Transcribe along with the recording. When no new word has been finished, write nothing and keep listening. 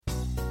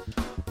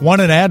Want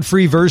an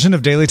ad-free version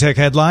of Daily Tech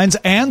Headlines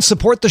and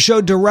support the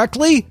show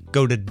directly?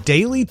 Go to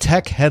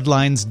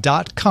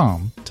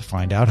dailytechheadlines.com to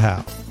find out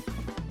how.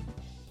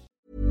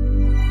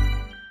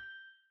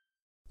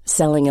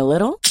 Selling a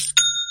little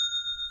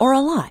or a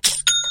lot?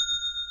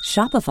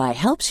 Shopify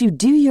helps you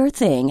do your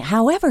thing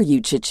however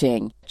you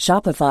cha-ching.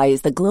 Shopify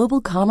is the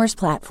global commerce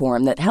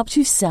platform that helps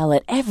you sell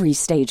at every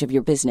stage of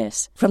your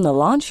business. From the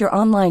launch your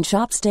online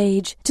shop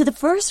stage to the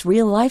first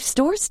real-life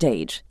store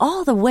stage,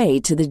 all the way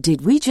to the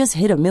did we just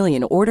hit a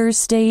million orders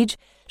stage.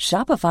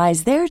 Shopify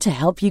is there to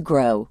help you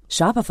grow.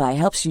 Shopify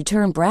helps you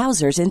turn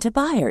browsers into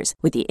buyers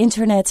with the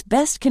internet's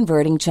best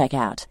converting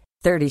checkout.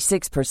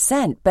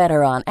 36%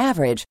 better on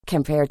average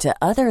compared to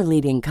other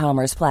leading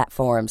commerce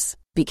platforms.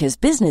 Because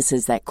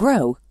businesses that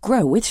grow,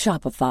 grow with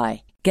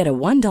Shopify. Get a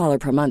 $1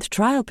 per month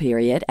trial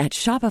period at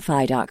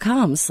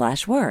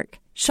shopify.com/work.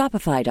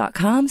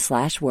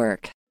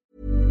 Shopify.com/work.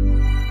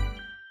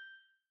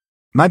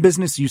 My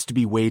business used to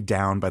be weighed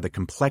down by the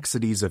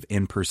complexities of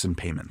in-person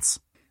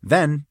payments.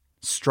 Then,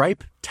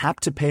 Stripe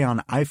Tap to Pay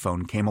on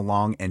iPhone came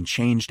along and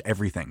changed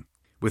everything.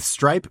 With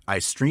Stripe, I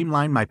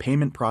streamlined my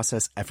payment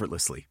process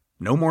effortlessly.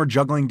 No more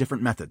juggling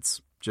different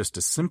methods. Just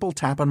a simple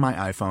tap on my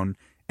iPhone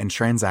and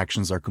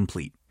transactions are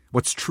complete.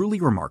 What's truly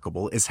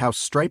remarkable is how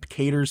Stripe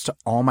caters to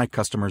all my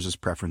customers'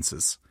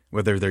 preferences.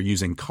 Whether they're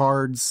using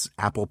cards,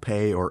 Apple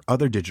Pay, or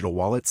other digital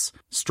wallets,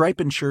 Stripe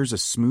ensures a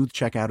smooth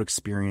checkout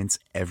experience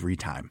every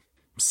time.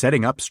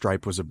 Setting up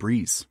Stripe was a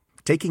breeze,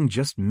 taking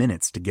just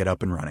minutes to get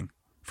up and running.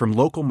 From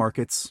local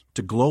markets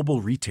to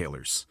global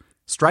retailers,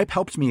 Stripe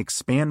helped me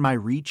expand my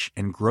reach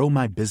and grow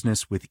my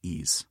business with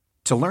ease.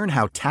 To learn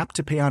how Tap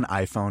to Pay on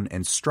iPhone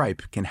and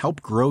Stripe can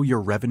help grow your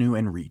revenue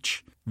and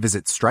reach,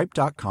 visit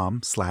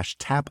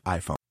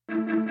stripe.com/tapiphone.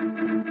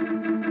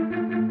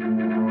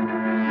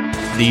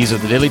 These are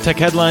the Daily Tech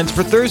Headlines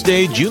for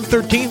Thursday, June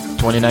 13th,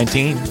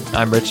 2019.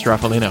 I'm Rich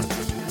Straffolino.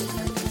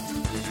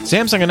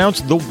 Samsung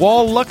announced the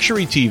Wall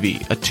Luxury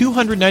TV, a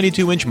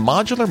 292-inch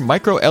modular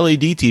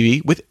micro-LED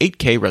TV with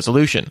 8K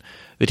resolution.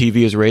 The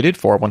TV is rated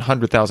for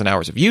 100,000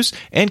 hours of use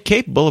and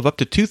capable of up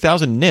to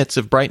 2,000 nits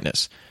of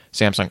brightness.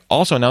 Samsung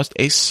also announced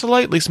a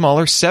slightly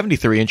smaller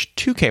 73-inch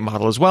 2K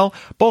model as well,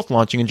 both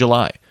launching in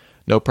July.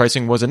 No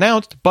pricing was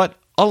announced, but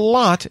a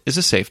lot is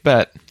a safe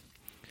bet.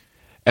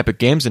 Epic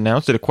Games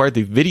announced it acquired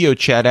the video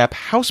chat app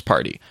House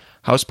Party.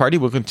 House Party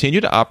will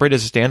continue to operate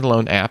as a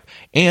standalone app,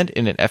 and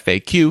in an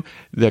FAQ,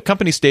 the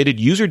company stated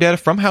user data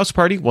from House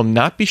Party will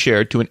not be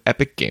shared to an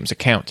Epic Games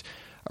account.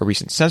 A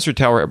recent Sensor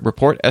Tower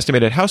report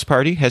estimated House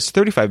Party has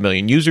 35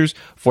 million users,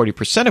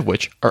 40% of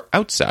which are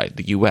outside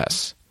the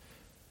U.S.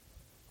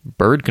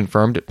 Bird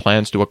confirmed it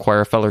plans to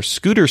acquire fellow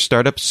scooter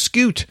startup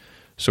Scoot.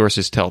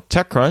 Sources tell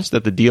TechCrunch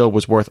that the deal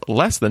was worth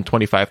less than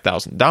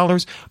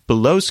 $25,000,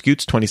 below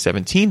Scoot's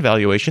 2017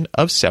 valuation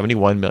of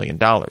 $71 million.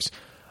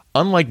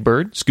 Unlike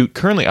Bird, Scoot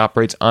currently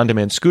operates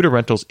on-demand scooter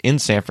rentals in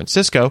San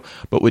Francisco,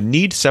 but would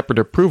need separate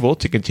approval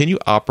to continue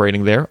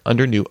operating there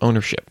under new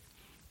ownership.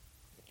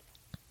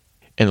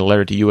 In a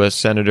letter to U.S.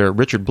 Senator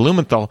Richard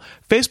Blumenthal,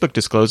 Facebook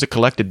disclosed it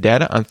collected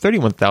data on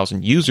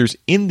 31,000 users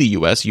in the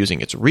U.S.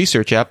 using its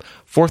research app,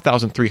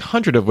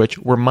 4,300 of which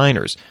were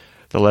minors.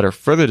 The letter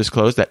further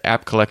disclosed that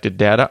app collected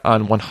data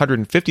on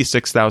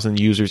 156,000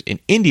 users in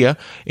India,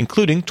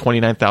 including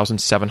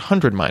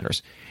 29,700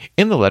 minors.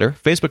 In the letter,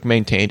 Facebook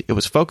maintained it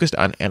was focused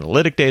on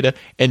analytic data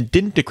and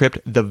didn't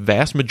decrypt the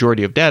vast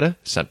majority of data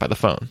sent by the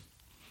phone.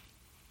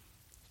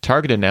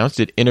 Target announced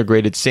it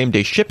integrated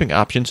same-day shipping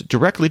options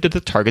directly to the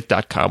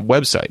Target.com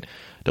website.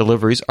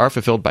 Deliveries are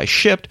fulfilled by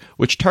Shipt,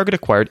 which Target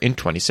acquired in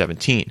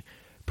 2017.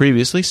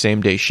 Previously,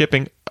 same-day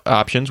shipping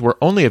options were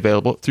only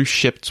available through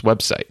Shipt's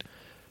website.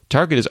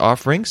 Target is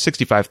offering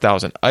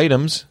 65,000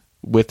 items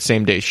with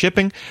same-day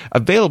shipping,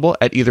 available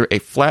at either a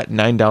flat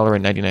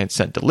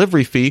 $9.99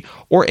 delivery fee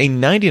or a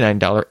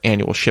 $99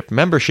 annual Shipt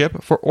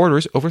membership for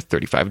orders over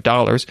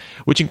 $35,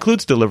 which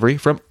includes delivery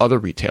from other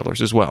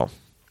retailers as well.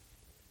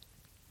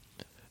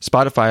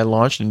 Spotify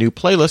launched a new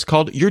playlist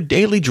called Your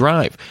Daily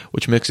Drive,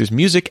 which mixes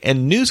music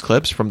and news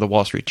clips from The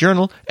Wall Street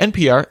Journal,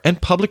 NPR,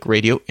 and Public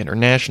Radio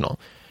International.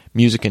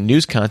 Music and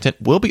news content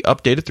will be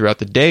updated throughout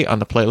the day on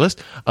the playlist,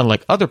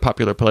 unlike other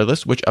popular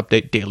playlists which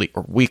update daily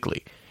or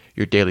weekly.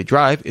 Your Daily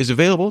Drive is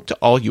available to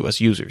all U.S.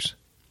 users.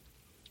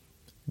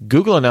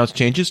 Google announced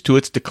changes to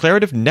its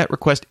Declarative Net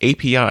Request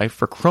API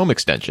for Chrome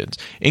extensions,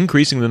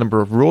 increasing the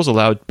number of rules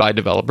allowed by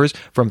developers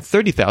from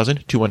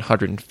 30,000 to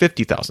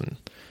 150,000.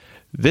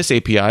 This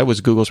API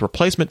was Google's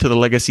replacement to the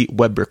legacy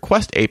Web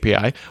Request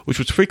API, which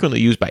was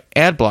frequently used by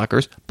ad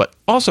blockers, but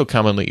also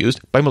commonly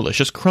used by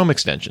malicious Chrome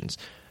extensions.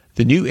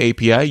 The new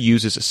API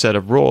uses a set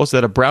of rules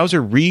that a browser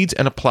reads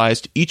and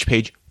applies to each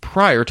page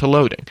prior to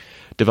loading.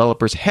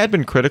 Developers had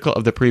been critical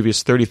of the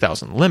previous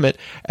 30,000 limit,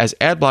 as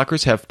ad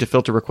blockers have to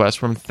filter requests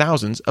from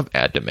thousands of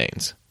ad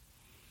domains.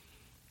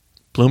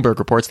 Bloomberg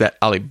reports that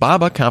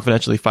Alibaba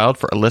confidentially filed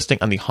for a listing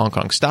on the Hong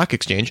Kong Stock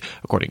Exchange,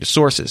 according to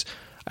sources.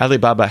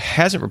 Alibaba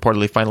hasn't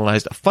reportedly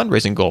finalized a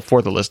fundraising goal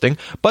for the listing,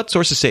 but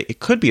sources say it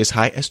could be as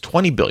high as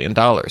 $20 billion.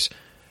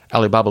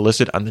 Alibaba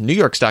listed on the New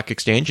York Stock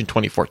Exchange in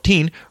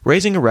 2014,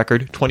 raising a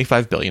record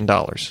 $25 billion.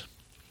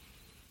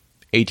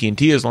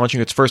 AT&T is launching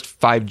its first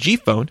 5G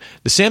phone,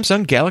 the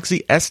Samsung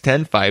Galaxy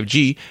S10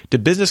 5G, to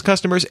business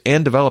customers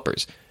and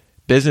developers.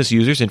 Business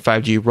users in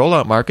 5G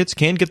rollout markets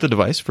can get the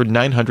device for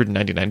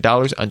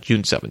 $999 on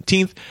June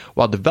 17th,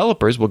 while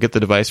developers will get the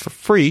device for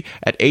free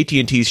at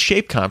AT&T's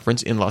Shape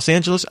Conference in Los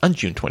Angeles on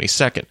June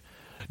 22nd.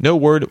 No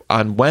word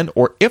on when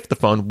or if the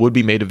phone would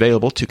be made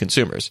available to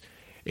consumers.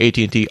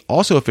 AT&T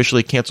also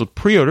officially canceled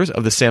pre-orders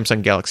of the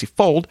Samsung Galaxy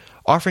Fold,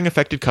 offering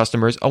affected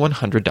customers a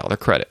 $100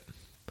 credit.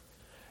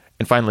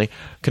 And finally,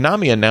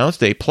 Konami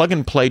announced a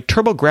plug-and-play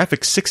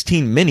TurboGrafx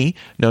 16 Mini,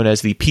 known as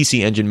the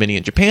PC Engine Mini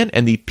in Japan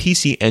and the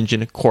PC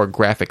Engine Core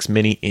Graphics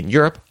Mini in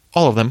Europe,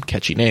 all of them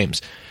catchy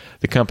names.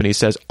 The company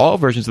says all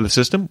versions of the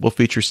system will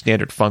feature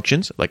standard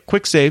functions like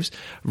quick saves,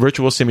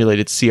 virtual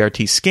simulated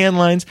CRT scan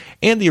lines,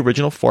 and the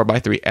original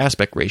 4:3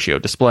 aspect ratio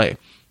display.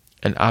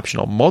 An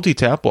optional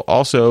multi-tap will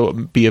also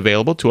be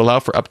available to allow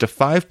for up to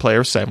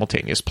 5-player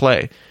simultaneous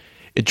play.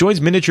 It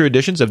joins miniature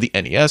editions of the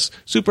NES,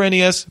 Super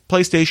NES,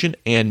 PlayStation,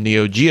 and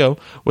Neo Geo,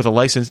 with a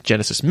licensed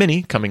Genesis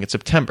Mini coming in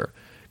September.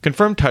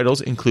 Confirmed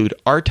titles include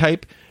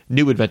R-Type,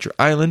 New Adventure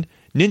Island,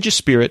 Ninja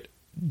Spirit,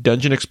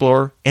 Dungeon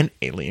Explorer, and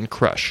Alien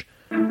Crush.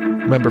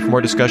 Remember, for more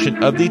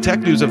discussion of the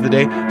tech news of the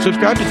day,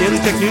 subscribe to Daily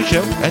Tech News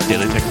Show at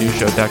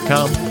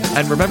dailytechnewsshow.com.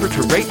 And remember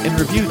to rate and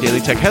review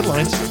Daily Tech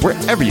Headlines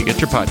wherever you get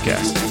your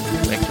podcasts.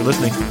 Thanks for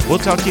listening. We'll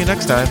talk to you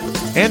next time.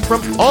 And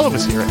from all of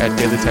us here at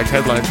Daily Tech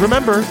Headlines,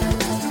 remember,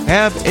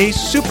 have a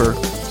super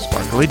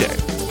sparkly day.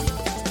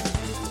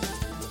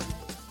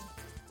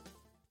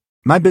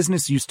 My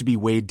business used to be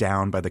weighed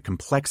down by the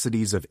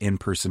complexities of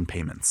in-person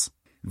payments.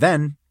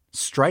 Then,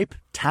 Stripe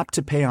Tap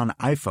to Pay on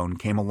iPhone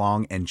came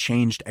along and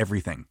changed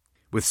everything.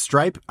 With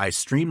Stripe, I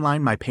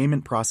streamlined my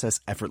payment process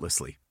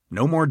effortlessly.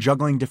 No more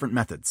juggling different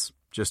methods.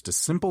 Just a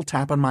simple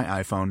tap on my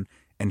iPhone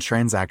and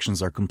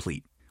transactions are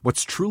complete.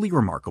 What's truly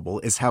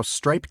remarkable is how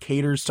Stripe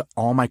caters to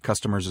all my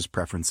customers'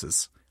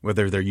 preferences.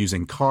 Whether they're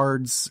using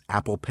cards,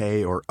 Apple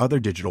Pay, or other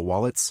digital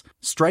wallets,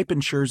 Stripe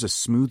ensures a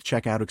smooth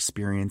checkout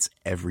experience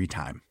every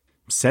time.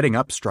 Setting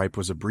up Stripe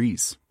was a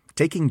breeze,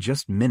 taking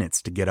just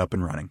minutes to get up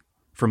and running.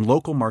 From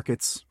local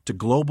markets to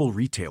global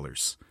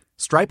retailers,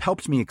 Stripe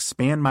helped me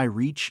expand my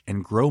reach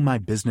and grow my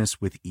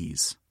business with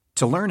ease.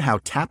 To learn how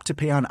Tap to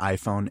Pay on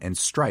iPhone and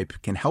Stripe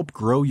can help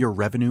grow your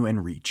revenue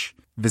and reach,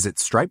 visit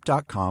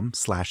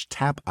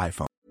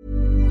stripe.com/tapiphone.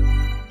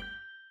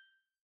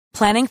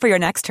 Planning for your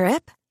next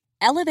trip?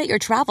 Elevate your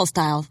travel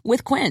style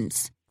with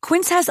Quince.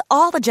 Quince has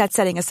all the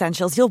jet-setting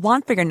essentials you'll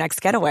want for your next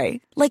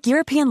getaway, like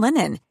European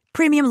linen,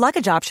 premium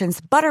luggage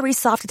options, buttery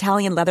soft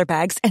Italian leather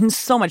bags, and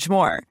so much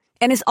more.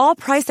 And is all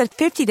priced at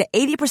 50 to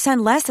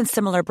 80% less than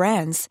similar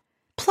brands.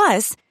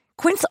 Plus,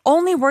 Quince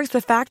only works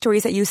with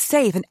factories that use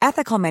safe and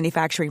ethical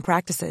manufacturing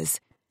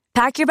practices.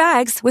 Pack your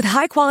bags with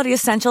high-quality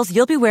essentials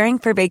you'll be wearing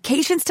for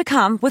vacations to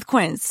come with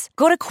Quince.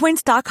 Go to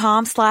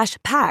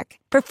quince.com/pack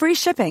for free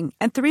shipping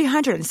and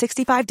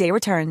 365-day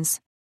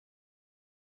returns.